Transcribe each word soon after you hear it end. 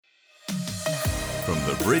From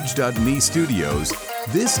the Bridge.me studios,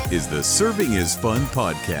 this is the Serving is Fun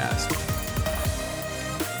podcast.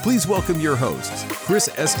 Please welcome your hosts, Chris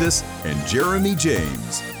Estes and Jeremy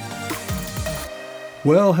James.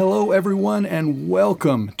 Well, hello everyone, and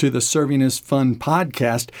welcome to the Serving is Fun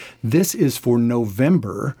podcast. This is for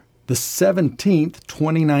November the 17th,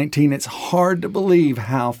 2019. It's hard to believe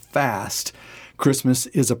how fast Christmas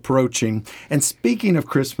is approaching. And speaking of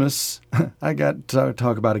Christmas, I got to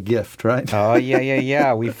talk about a gift, right? Oh,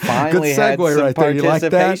 yeah. We finally good segue had some right there. You like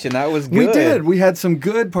participation. That was good. We did. We had some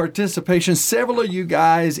good participation. Several of you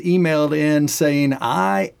guys emailed in saying,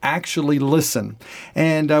 I actually listen.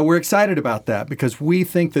 And we're excited about that because we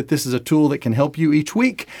think that this is a tool that can help you each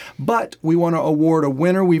week. But we want to award a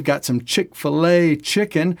winner. We've got some Chick-fil-A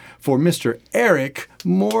chicken for Mr. Eric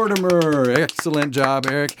Mortimer. Excellent job,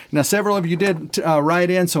 Eric. Now, several of you did write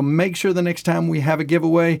in, so make sure the next time we have a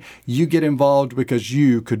giveaway, you get involved because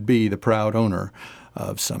you could be the proud owner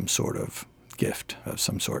of some sort of gift of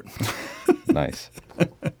some sort. Nice.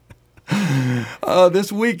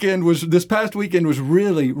 This past weekend was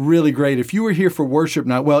really, really great. If you were here for worship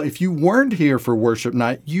night, well, if you weren't here for worship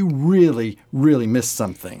night, you really, really missed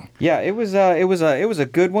something. Yeah, it was a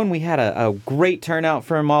good one. We had a great turnout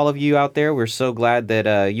from all of you out there. We're so glad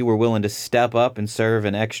that you were willing to step up and serve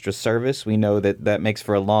an extra service. We know that makes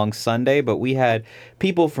for a long Sunday, but we had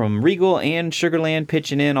people from Regal and Sugar Land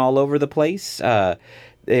pitching in all over the place.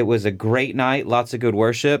 It was a great night, lots of good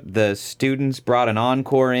worship. The students brought an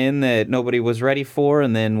encore in that nobody was ready for,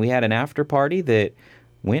 and then we had an after party that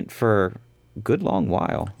went for a good long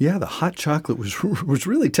while. Yeah, the hot chocolate was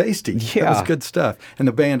really tasty. Yeah. That was good stuff. And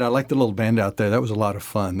the band, I liked the little band out there. That was a lot of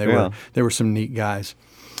fun. They were some neat guys.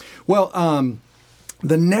 Well,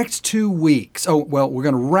 the next 2 weeks, we're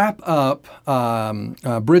going to wrap up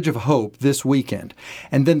Bridge of Hope this weekend.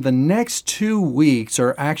 And then the next 2 weeks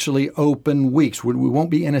are actually open weeks. We won't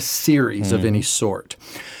be in a series of any sort.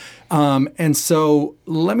 And so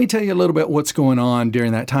let me tell you a little bit what's going on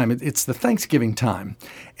during that time. It's the Thanksgiving time.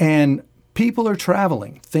 And people are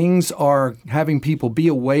traveling. Things are having people be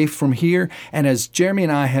away from here. And as Jeremy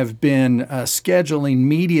and I have been scheduling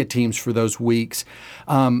media teams for those weeks,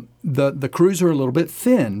 the crews are a little bit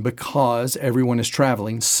thin because everyone is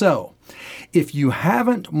traveling. So if you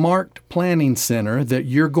haven't marked Planning Center that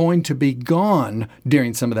you're going to be gone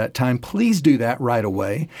during some of that time, please do that right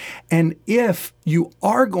away. And if you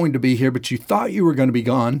are going to be here, but you thought you were going to be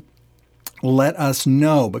gone, let us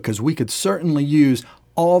know because we could certainly use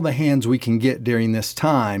all the hands we can get during this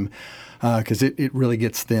time because it really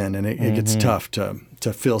gets thin and it gets tough to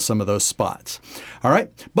fill some of those spots. All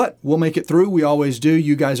right, but we'll make it through. We always do.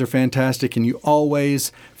 You guys are fantastic and you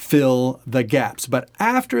always fill the gaps. But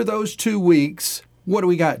after those 2 weeks, what do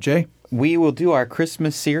we got, Jay? We will do our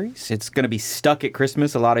Christmas series. It's going to be Stuck at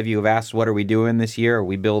Christmas. A lot of you have asked, what are we doing this year? Are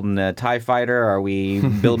we building a TIE fighter? Are we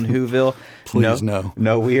building Whoville? Please, no.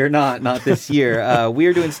 No, we are not. Not this year. We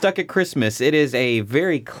are doing Stuck at Christmas. It is a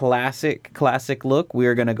very classic look. We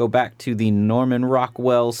are going to go back to the Norman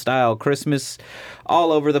Rockwell style Christmas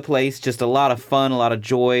all over the place. Just a lot of fun, a lot of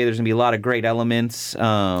joy. There's going to be a lot of great elements.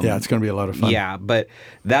 Yeah, it's going to be a lot of fun. Yeah, but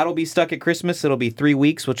that'll be Stuck at Christmas. It'll be 3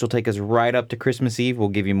 weeks, which will take us right up to Christmas Eve. We'll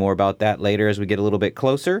give you more about that later as we get a little bit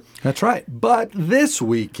closer. That's right. But this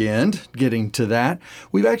weekend, getting to that,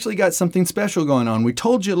 we've actually got something special going on. We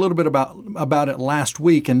told you a little bit about it last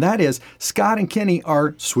week, and that is Scott and Kenny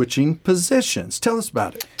are switching positions. Tell us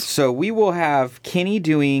about it. So we will have Kenny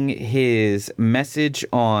doing his message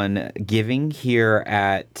on giving here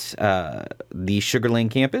at the Sugar Land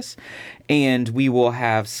campus, and we will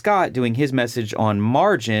have Scott doing his message on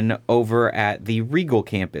margin over at the Regal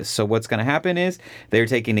campus. So what's going to happen is they're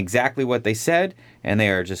taking exactly what they said, and they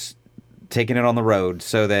are just taking it on the road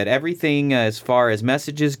so that everything as far as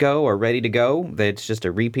messages go are ready to go. That's just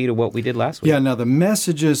a repeat of what we did last week. Yeah, now the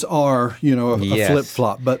messages are, a Yes.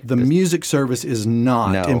 flip-flop, but the music service is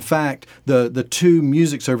not. No. In fact, the two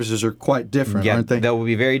music services are quite different, Yeah, aren't they? they will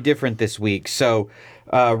be very different this week. So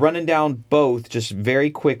running down both just very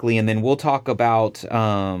quickly, and then we'll talk about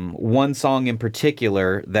one song in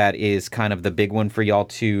particular that is kind of the big one for y'all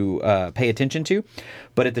to pay attention to.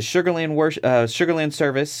 But at the Sugar Land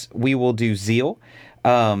service, we will do Zeal.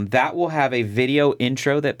 That will have a video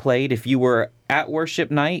intro that played. If you were at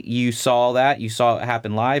worship night, you saw that. You saw it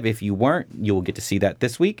happen live. If you weren't, you will get to see that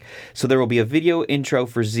this week. So there will be a video intro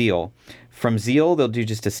for Zeal. From Zeal, they'll do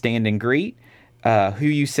just a stand and greet. Who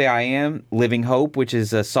You Say I Am, Living Hope, which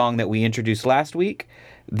is a song that we introduced last week.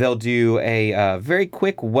 They'll do a very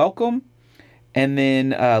quick welcome. And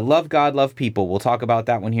then Love God, Love People. We'll talk about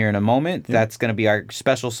that one here in a moment. Yeah. That's going to be our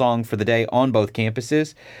special song for the day on both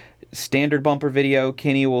campuses. standard bumper video.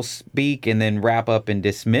 Kenny will speak and then wrap up and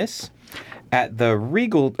dismiss. At the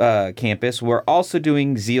Regal campus, we're also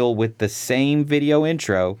doing Zeal with the same video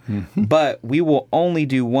intro, but we will only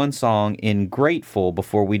do one song in Grateful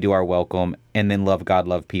before we do our welcome, and then Love God,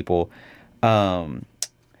 Love People.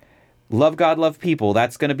 Love God, Love People,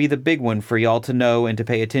 that's going to be the big one for y'all to know and to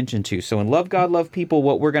pay attention to. So in Love God, Love People,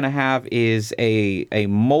 what we're going to have is a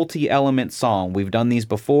multi-element song. We've done these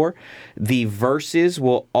before. The verses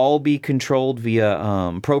will all be controlled via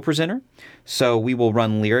ProPresenter. So we will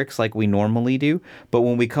run lyrics like we normally do. But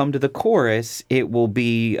when we come to the chorus, it will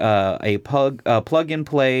be a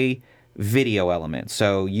plug-and-play video element.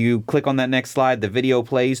 So you click on that next slide, the video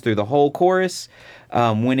plays through the whole chorus.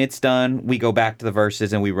 When it's done, we go back to the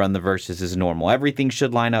verses and we run the verses as normal. Everything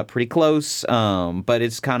should line up pretty close, but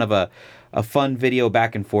it's kind of a fun video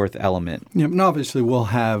back and forth element. Yeah, and obviously we'll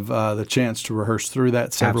have the chance to rehearse through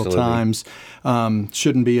that several times.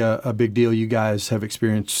 Shouldn't be a big deal. You guys have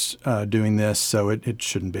experience doing this, so it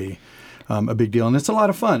shouldn't be a big deal. And it's a lot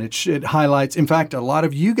of fun. It highlights, in fact, a lot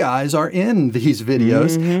of you guys are in these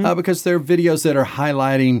videos because they're videos that are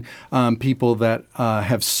highlighting people that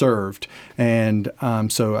have served. And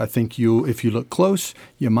so I think if you look close,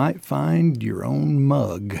 you might find your own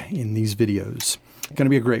mug in these videos. Going to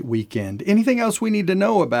be a great weekend. Anything else we need to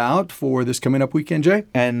know about for this coming up weekend, Jay?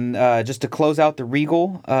 And just to close out the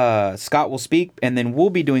Regal, Scott will speak, and then we'll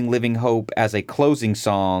be doing Living Hope as a closing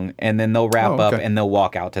song, and then they'll wrap up and they'll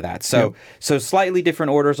walk out to that. So so slightly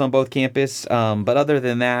different orders on both campus, but other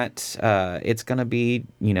than that, it's going to be,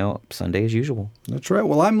 Sunday as usual. That's right.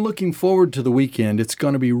 Well, I'm looking forward to the weekend. It's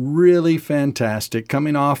going to be really fantastic,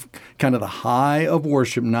 coming off kind of the high of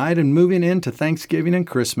worship night and moving into Thanksgiving and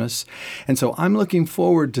Christmas. And so I'm looking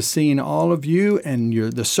forward to seeing all of you and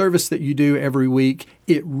the service that you do every week.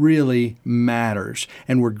 It really matters.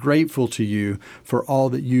 And we're grateful to you for all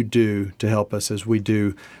that you do to help us as we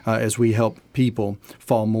help people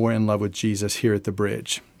fall more in love with Jesus here at the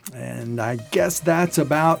Bridge. And I guess that's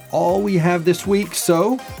about all we have this week.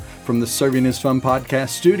 So from the Serving is Fun podcast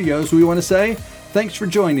studios, we want to say thanks for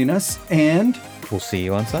joining us, and we'll see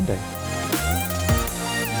you on Sunday.